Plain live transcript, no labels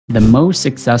The most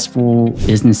successful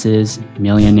businesses,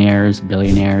 millionaires,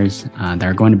 billionaires that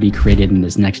are going to be created in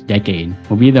this next decade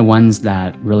will be the ones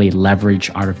that really leverage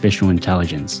artificial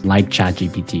intelligence, like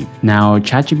ChatGPT. Now,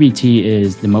 ChatGPT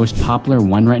is the most popular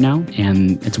one right now,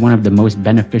 and it's one of the most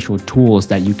beneficial tools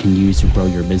that you can use to grow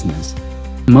your business.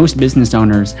 Most business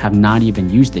owners have not even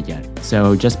used it yet.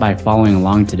 So just by following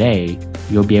along today,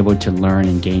 you'll be able to learn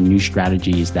and gain new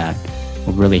strategies that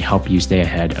will really help you stay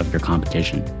ahead of your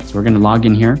competition. So we're going to log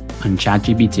in here on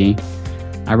ChatGPT.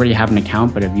 I already have an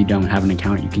account, but if you don't have an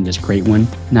account, you can just create one.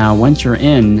 Now, once you're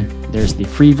in, there's the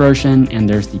free version and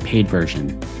there's the paid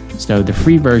version. So the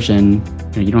free version,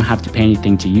 you don't have to pay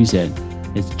anything to use it.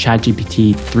 It's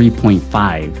ChatGPT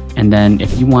 3.5. And then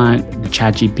if you want the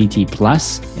ChatGPT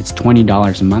Plus, it's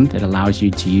 $20 a month. It allows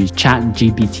you to use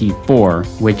ChatGPT 4,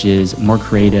 which is more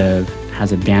creative,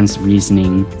 has advanced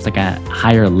reasoning. It's like a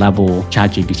higher level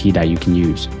ChatGPT that you can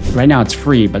use. Right now it's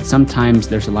free, but sometimes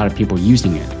there's a lot of people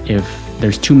using it. If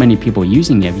there's too many people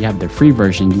using it, if you have the free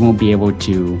version, you won't be able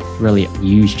to really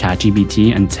use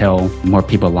ChatGPT until more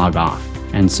people log off.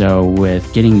 And so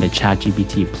with getting the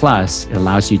ChatGPT Plus, it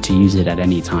allows you to use it at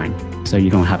any time. So you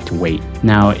don't have to wait.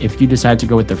 Now, if you decide to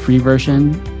go with the free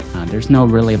version, there's no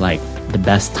really like the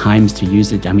best times to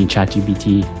use it. I mean,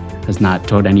 ChatGPT has not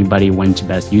told anybody when to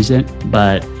best use it,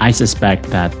 but I suspect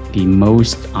that the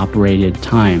most operated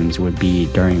times would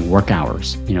be during work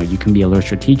hours. You can be a little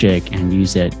strategic and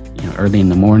use it, early in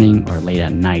the morning or late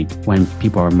at night when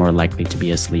people are more likely to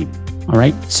be asleep. All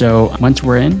right, so once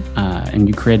we're in and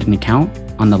you create an account,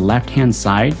 on the left-hand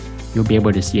side, you'll be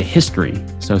able to see a history.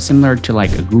 So similar to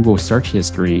like a Google search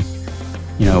history,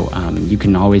 you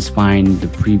can always find the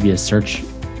previous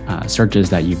searches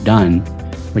that you've done.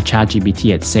 With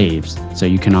ChatGPT, it saves. So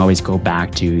you can always go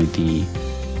back to the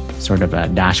sort of a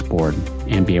dashboard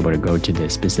and be able to go to the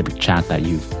specific chat that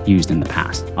you've used in the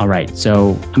past. All right,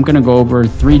 so I'm gonna go over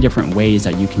 3 different ways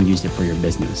that you can use it for your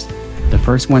business. The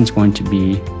first one's going to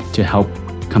be to help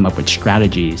come up with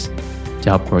strategies to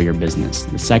help grow your business.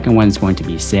 The second one is going to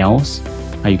be sales,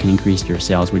 how you can increase your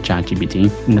sales with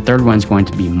ChatGPT. And the third one is going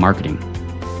to be marketing.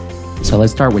 So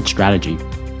let's start with strategy.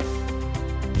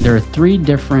 There are 3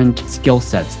 different skill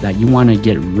sets that you want to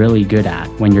get really good at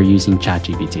when you're using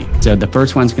ChatGPT. So the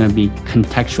first one's going to be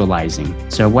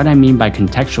contextualizing. So what I mean by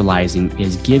contextualizing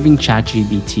is giving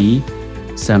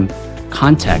ChatGPT some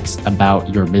context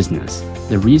about your business.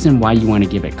 The reason why you want to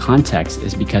give it context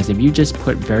is because if you just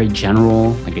put very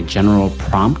general, like a general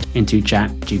prompt into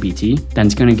ChatGPT, then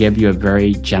it's going to give you a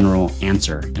very general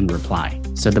answer and reply.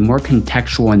 So the more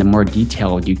contextual and the more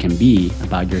detailed you can be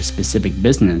about your specific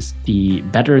business, the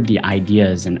better the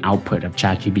ideas and output of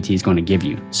ChatGPT is going to give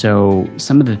you. So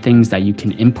some of the things that you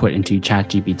can input into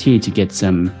ChatGPT to get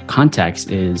some context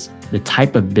is the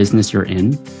type of business you're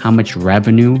in, how much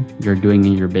revenue you're doing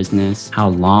in your business, how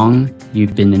long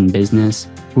you've been in business,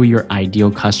 who your ideal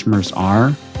customers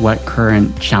are, what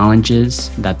current challenges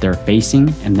that they're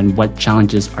facing, and then what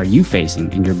challenges are you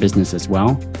facing in your business as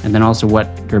well, and then also what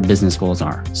your business goals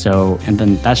are. So, and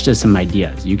then that's just some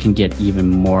ideas. You can get even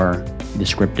more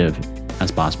descriptive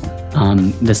as possible.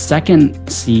 The second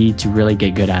C to really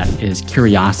get good at is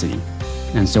curiosity.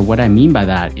 And so what I mean by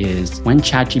that is when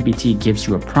ChatGPT gives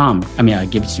you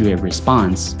gives you a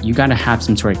response, you got to have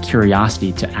some sort of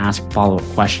curiosity to ask follow-up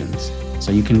questions.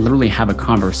 So you can literally have a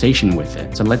conversation with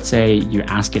it. So let's say you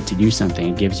ask it to do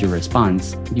something, it gives you a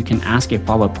response. You can ask a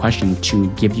follow-up question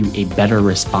to give you a better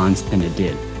response than it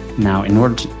did. Now, in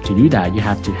order to do that, you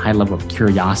have to high level of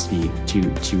curiosity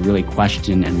to really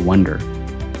question and wonder.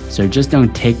 So just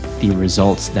don't take the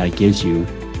results that it gives you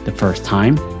the first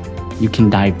time. You can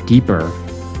dive deeper.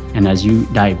 And as you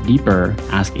dive deeper,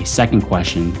 ask a second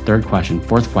question, third question,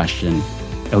 fourth question,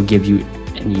 it'll give you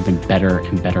an even better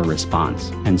and better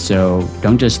response. And so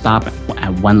don't just stop at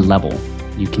one level.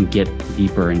 You can get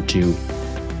deeper into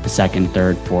the second,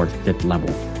 third, fourth, fifth level.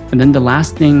 And then the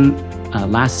last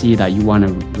C that you want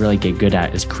to really get good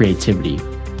at is creativity.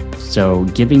 So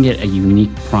giving it a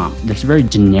unique prompt. There's very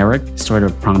generic sort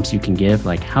of prompts you can give,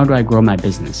 like, how do I grow my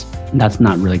business? And that's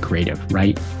not really creative,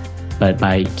 right? But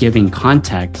by giving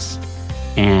context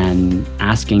and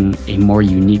asking a more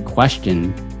unique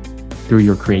question through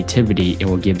your creativity, it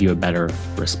will give you a better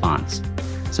response.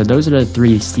 So those are the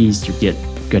 3 C's to get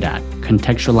good at: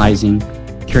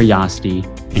 contextualizing, curiosity,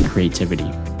 and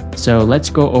creativity. So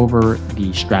let's go over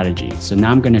the strategy. So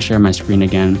now I'm going to share my screen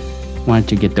again. Wanted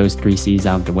to get those 3 C's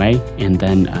out of the way, and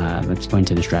then let's go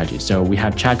into the strategy. So we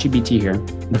have ChatGPT here.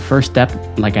 The first step,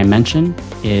 like I mentioned,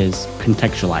 is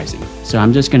contextualizing. So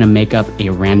I'm just going to make up a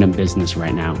random business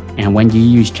right now. And when you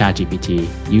use ChatGPT,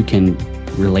 you can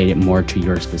relate it more to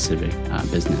your specific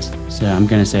business. So I'm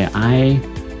going to say, I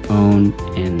own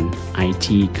an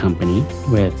IT company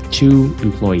with 2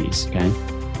 employees, okay?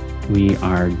 We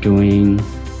are doing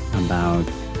about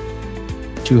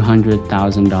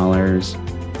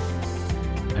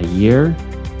 $200,000 a year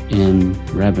in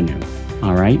revenue,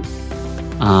 all right?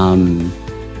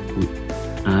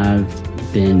 I've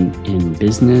been in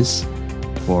business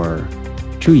for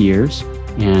 2 years,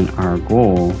 and our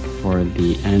goal for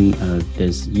the end of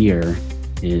this year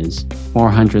is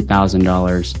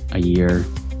 $400,000 a year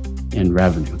in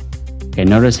revenue. Okay,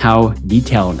 notice how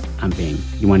detailed I'm being.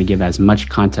 You want to give as much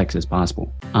context as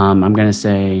possible. I'm going to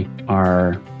say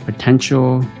our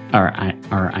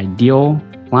ideal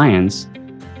clients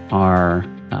are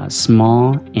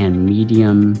small and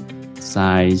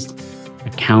medium-sized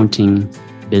accounting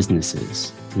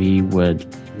businesses. We would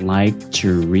like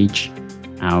to reach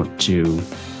out to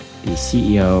the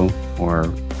CEO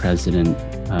or president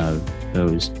of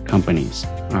those companies.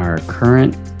 Our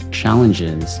current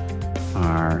challenges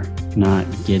are not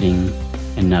getting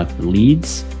enough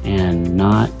leads and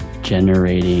not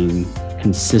generating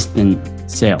consistent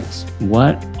sales.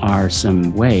 What are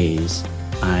some ways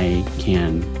I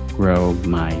can grow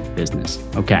my business?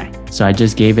 Okay, so I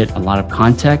just gave it a lot of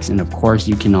context, and of course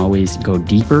you can always go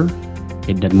deeper.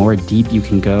 Okay, the more deep you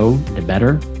can go, the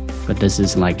better, but this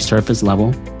is like surface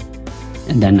level.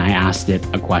 And then I asked it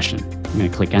a question. I'm gonna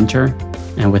click enter,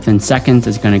 and within seconds,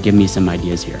 it's gonna give me some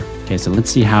ideas here. Okay, so let's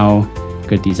see how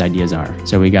good these ideas are.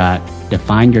 So we got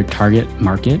define your target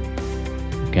market,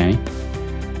 okay?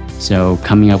 So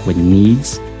coming up with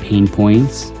needs, pain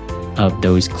points of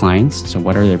those clients. So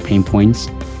what are their pain points,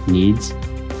 needs?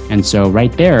 And so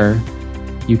right there,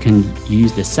 you can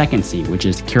use the second C, which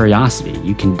is curiosity.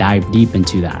 You can dive deep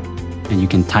into that, and you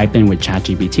can type in with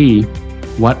ChatGPT,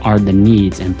 what are the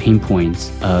needs and pain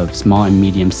points of small and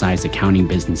medium-sized accounting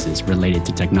businesses related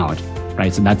to technology,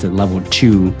 right? So that's a level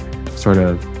 2 sort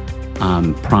of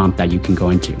prompt that you can go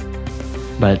into.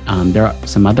 But there are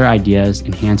some other ideas: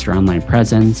 enhance your online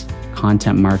presence,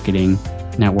 content marketing,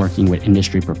 networking with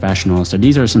industry professionals. So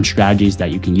these are some strategies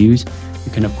that you can use.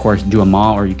 You can, of course, do them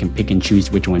all, or you can pick and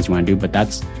choose which ones you want to do, but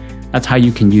that's how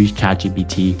you can use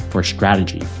ChatGPT for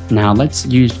strategy. Now let's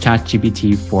use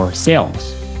ChatGPT for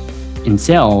sales. In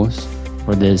sales,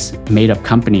 for this made-up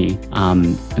company,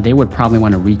 they would probably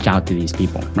want to reach out to these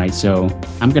people, right? So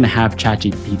I'm going to have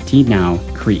ChatGPT now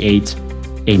create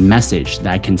a message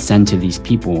that I can send to these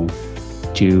people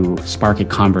to spark a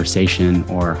conversation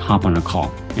or hop on a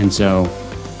call. And so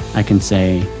I can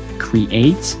say,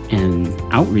 create an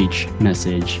outreach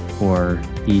message for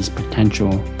these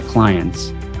potential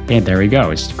clients. Okay, there we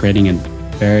go. It's creating a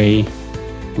very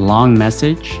long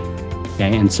message.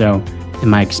 Okay, and so in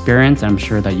my experience, I'm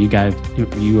sure that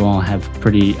you all have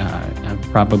have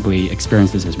probably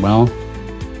experienced this as well.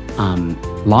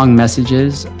 Long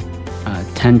messages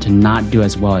tend to not do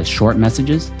as well as short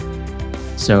messages.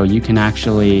 So you can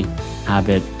actually have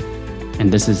it,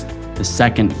 and this is the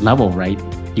second level, right?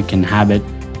 You can have it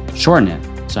shorten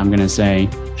it. So I'm going to say,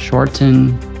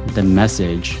 shorten the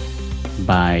message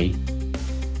by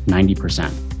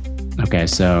 90%. Okay,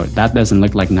 so that doesn't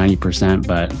look like 90%,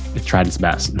 but it tried its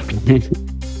best.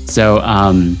 So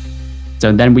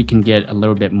then we can get a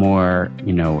little bit more,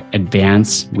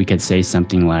 advanced. We could say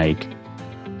something like,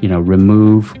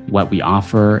 remove what we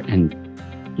offer, and,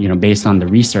 based on the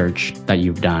research that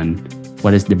you've done,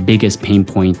 what is the biggest pain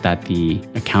point that the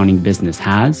accounting business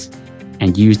has,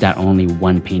 and use that only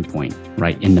one pain point,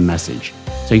 right, in the message.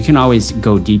 So you can always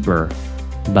go deeper,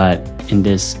 but in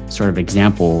this sort of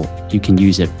example, you can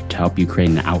use it to help you create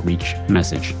an outreach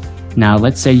message. Now,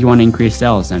 let's say you want to increase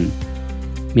sales, and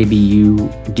maybe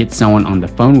you get someone on the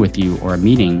phone with you or a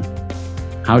meeting.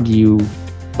 How do you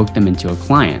book them into a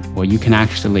client? Well, you can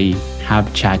actually have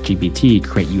ChatGPT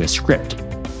create you a script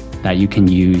that you can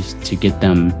use to get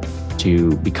them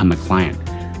to become a client.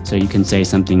 So you can say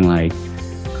something like,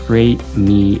 create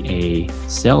me a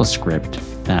sales script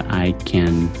that I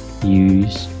can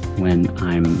use when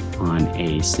I'm on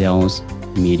a sales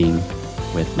meeting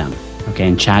with them. Okay,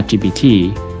 and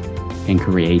ChatGPT can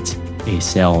create a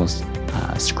sales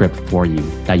script for you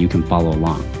that you can follow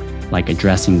along, like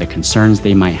addressing the concerns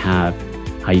they might have,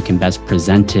 how you can best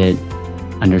present it,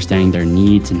 understanding their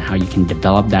needs and how you can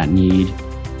develop that need,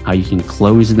 how you can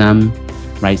close them,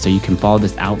 right? So you can follow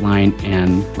this outline,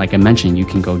 and like I mentioned, you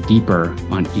can go deeper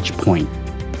on each point,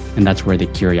 and that's where the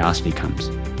curiosity comes.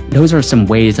 Those are some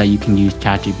ways that you can use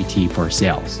ChatGPT for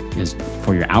sales, is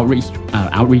for your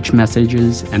outreach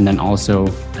messages, and then also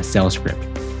a sales script.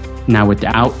 Now with the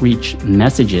outreach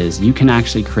messages, you can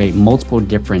actually create multiple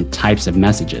different types of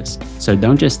messages. So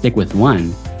don't just stick with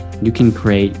one. You can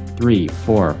create 3,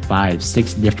 4, 5,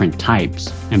 6 different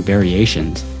types and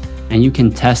variations and you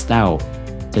can test out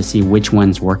to see which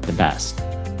ones work the best.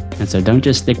 And so don't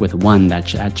just stick with one that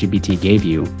ChatGPT gave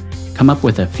you. Come up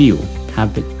with a few,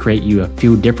 have it create you a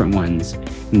few different ones,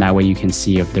 and that way you can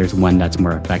see if there's one that's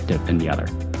more effective than the other.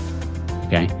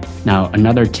 Okay. Now,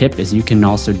 another tip is you can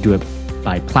also do it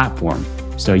by platform.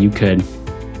 So you could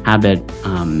have it,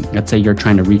 let's say you're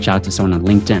trying to reach out to someone on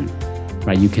LinkedIn,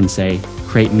 right? You can say,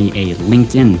 create me a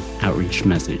LinkedIn outreach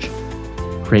message,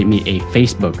 create me a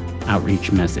Facebook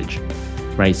outreach message,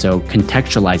 right? So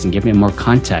contextualize and give it more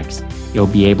context. You'll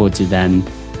be able to then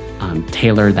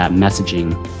tailor that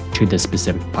messaging to the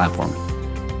specific platform.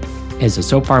 Okay,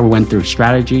 so far we went through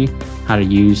strategy, how to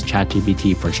use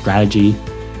ChatGPT for strategy,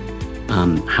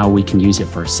 how we can use it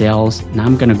for sales. Now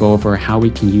I'm going to go over how we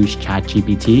can use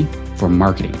ChatGPT for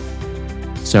marketing.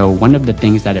 So one of the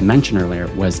things that I mentioned earlier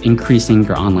was increasing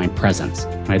your online presence,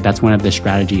 right? That's one of the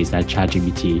strategies that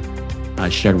ChatGPT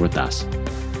shared with us.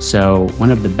 So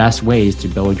one of the best ways to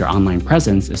build your online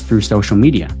presence is through social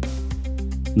media.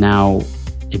 Now,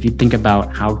 if you think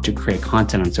about how to create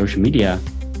content on social media,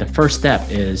 the first step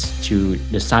is to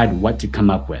decide what to come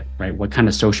up with, right? What kind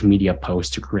of social media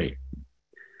post to create.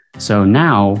 So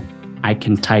now I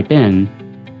can type in,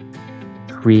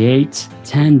 create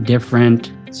 10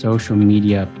 different social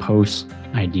media post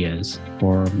ideas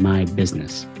for my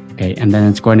business. Okay. And then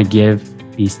it's going to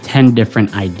give these 10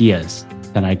 different ideas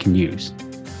that I can use.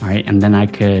 All right. And then I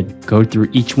could go through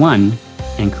each one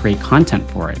and create content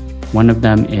for it. One of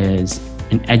them is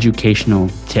an educational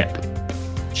tip.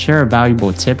 Share a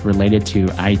valuable tip related to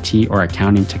IT or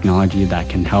accounting technology that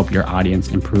can help your audience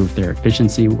improve their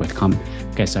efficiency with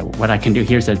Okay, so what I can do,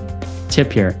 here's a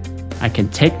tip here. I can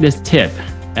take this tip,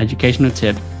 educational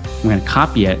tip, I'm going to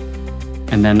copy it,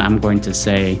 and then I'm going to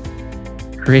say,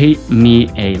 create me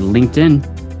a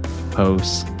LinkedIn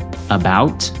post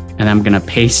about, and I'm going to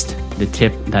paste the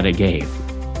tip that it gave.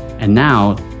 And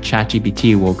now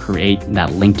ChatGPT will create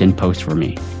that LinkedIn post for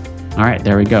me. All right,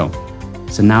 there we go.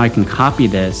 So now I can copy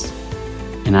this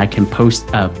and I can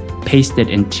paste it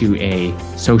into a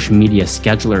social media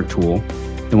scheduler tool.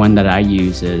 The one that I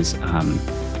use is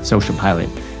Social Pilot,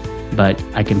 but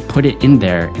I can put it in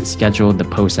there and schedule the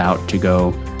post out to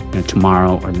go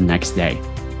tomorrow or the next day.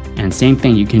 And same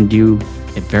thing, you can do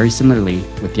it very similarly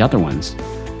with the other ones.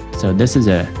 So this is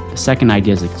the second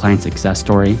idea is a client success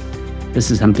story.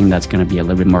 This is something that's going to be a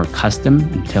little bit more custom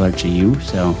and tailored to you.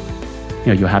 So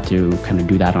you'll have to kind of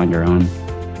do that on your own.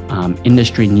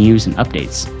 Industry news and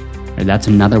updates. That's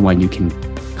another one you can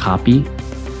copy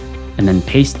and then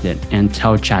paste it and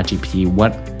tell ChatGPT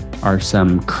what are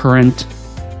some current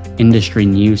industry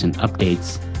news and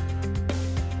updates,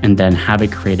 and then have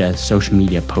it create a social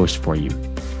media post for you.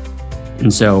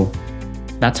 And so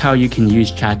that's how you can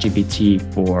use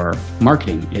ChatGPT for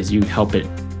marketing, is you help it,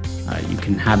 you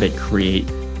can have it create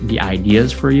the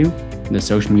ideas for you, the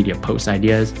social media post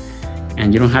ideas,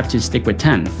 and you don't have to stick with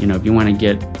 10. If you want to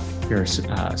get your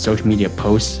social media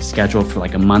posts scheduled for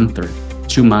like a month or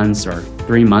 2 months or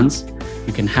 3 months,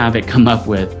 you can have it come up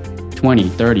with 20,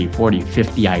 30, 40,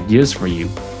 50 ideas for you.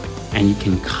 And you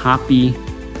can copy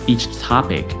each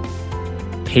topic,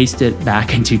 paste it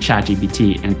back into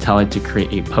ChatGPT and tell it to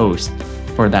create a post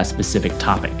for that specific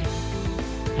topic.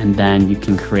 And then you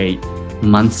can create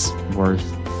months worth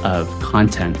of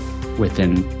content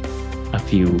within a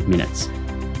few minutes.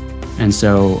 And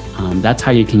so that's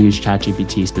how you can use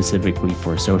ChatGPT specifically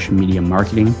for social media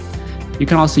marketing. You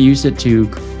can also use it to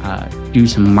do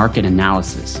some market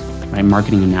analysis, right?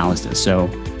 Marketing analysis. So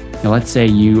let's say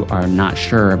you are not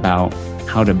sure about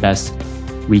how to best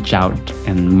reach out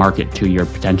and market to your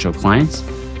potential clients.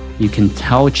 You can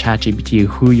tell ChatGPT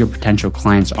who your potential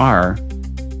clients are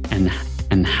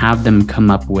and have them come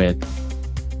up with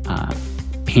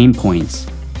pain points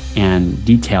and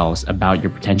details about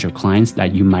your potential clients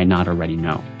that you might not already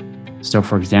know. So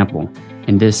for example,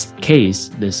 in this case,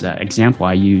 this example,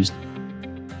 I used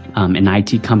an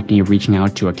IT company reaching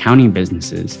out to accounting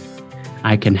businesses.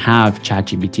 I can have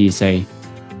ChatGPT say,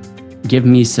 give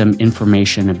me some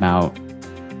information about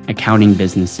accounting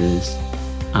businesses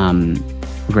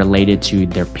related to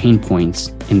their pain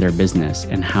points in their business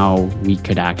and how we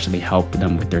could actually help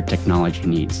them with their technology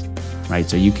needs, right?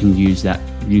 So you can use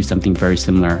something very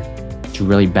similar to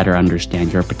really better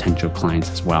understand your potential clients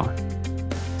as well.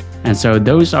 And so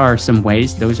those are some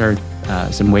ways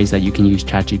that you can use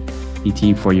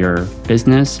ChatGPT for your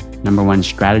business. Number 1,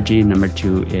 strategy. Number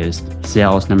 2 is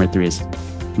sales. Number 3 is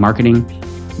marketing.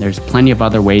 There's plenty of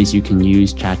other ways you can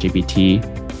use ChatGPT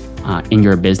in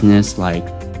your business, like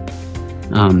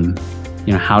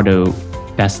how to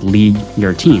best lead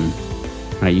your team.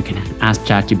 Right? You can ask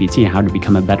ChatGPT how to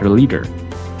become a better leader.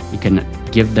 You can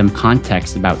give them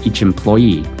context about each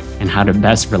employee and how to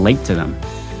best relate to them,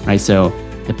 right? So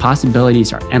the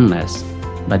possibilities are endless,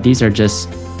 but these are just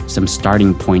some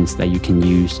starting points that you can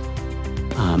use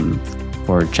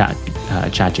for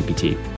ChatGPT.